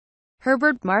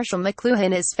Herbert Marshall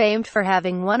McLuhan is famed for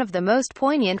having one of the most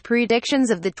poignant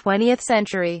predictions of the 20th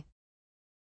century.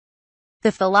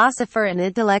 The philosopher and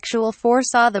intellectual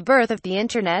foresaw the birth of the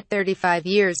Internet 35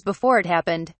 years before it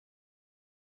happened.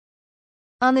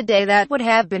 On the day that would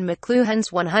have been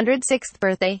McLuhan's 106th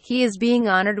birthday, he is being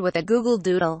honored with a Google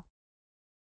Doodle.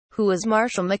 Who was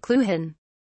Marshall McLuhan?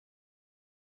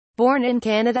 Born in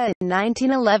Canada in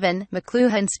 1911,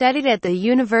 McLuhan studied at the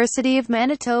University of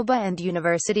Manitoba and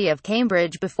University of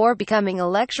Cambridge before becoming a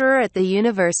lecturer at the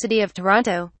University of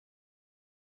Toronto.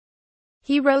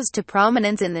 He rose to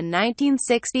prominence in the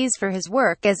 1960s for his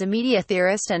work as a media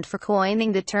theorist and for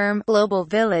coining the term "global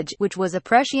village," which was a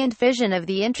prescient vision of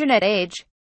the Internet age.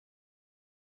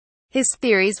 His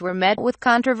theories were met with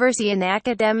controversy in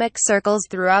academic circles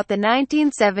throughout the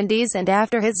 1970s and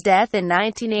after his death in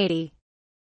 1980.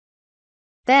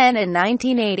 Then in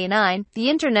 1989, the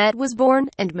Internet was born,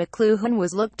 and McLuhan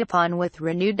was looked upon with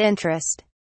renewed interest.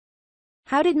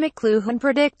 How did McLuhan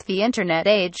predict the Internet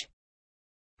age?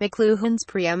 McLuhan's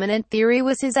preeminent theory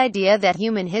was his idea that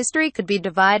human history could be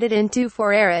divided into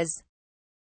four eras: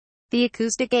 the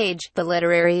acoustic age, the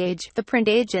literary age, the print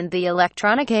age, and the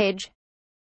electronic age.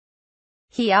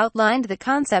 He outlined the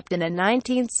concept in a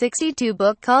 1962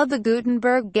 book called The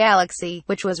Gutenberg Galaxy,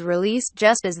 which was released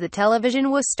just as the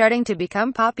television was starting to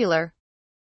become popular.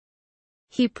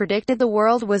 He predicted the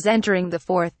world was entering the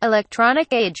fourth,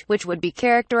 electronic age, which would be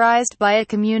characterized by a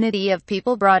community of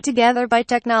people brought together by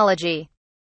technology.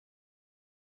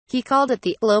 He called it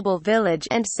the global village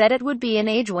and said it would be an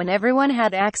age when everyone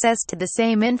had access to the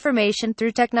same information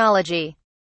through technology.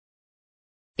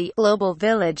 The global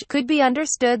village could be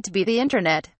understood to be the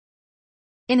Internet.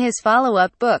 In his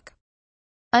follow-up book,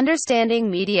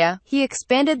 Understanding Media, he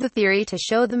expanded the theory to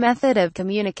show the method of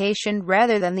communication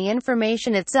rather than the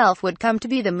information itself would come to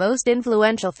be the most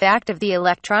influential fact of the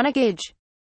electronic age.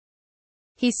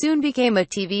 He soon became a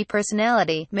TV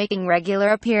personality, making regular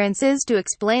appearances to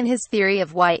explain his theory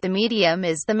of why the medium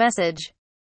is the message.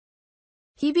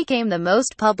 He became the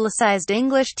most publicized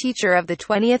English teacher of the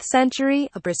 20th century,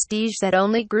 a prestige that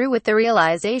only grew with the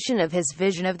realization of his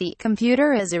vision of the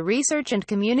computer as a research and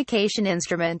communication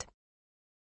instrument.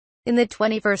 In the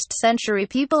 21st century,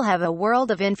 people have a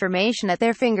world of information at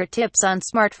their fingertips on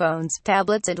smartphones,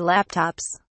 tablets, and laptops.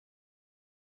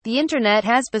 The Internet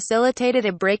has facilitated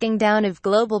a breaking down of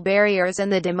global barriers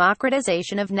and the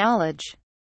democratization of knowledge.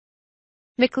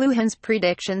 McLuhan's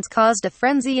predictions caused a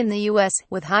frenzy in the U.S.,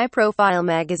 with high-profile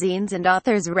magazines and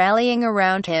authors rallying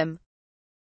around him.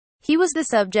 He was the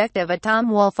subject of a Tom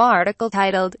Wolfe article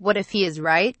titled, "What If He Is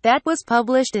Right?" that was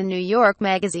published in New York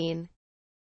Magazine.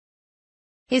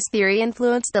 His theory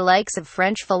influenced the likes of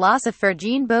French philosopher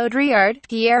Jean Baudrillard,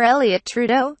 Pierre Elliott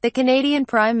Trudeau, the Canadian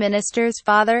Prime Minister's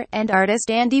father, and artist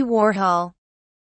Andy Warhol.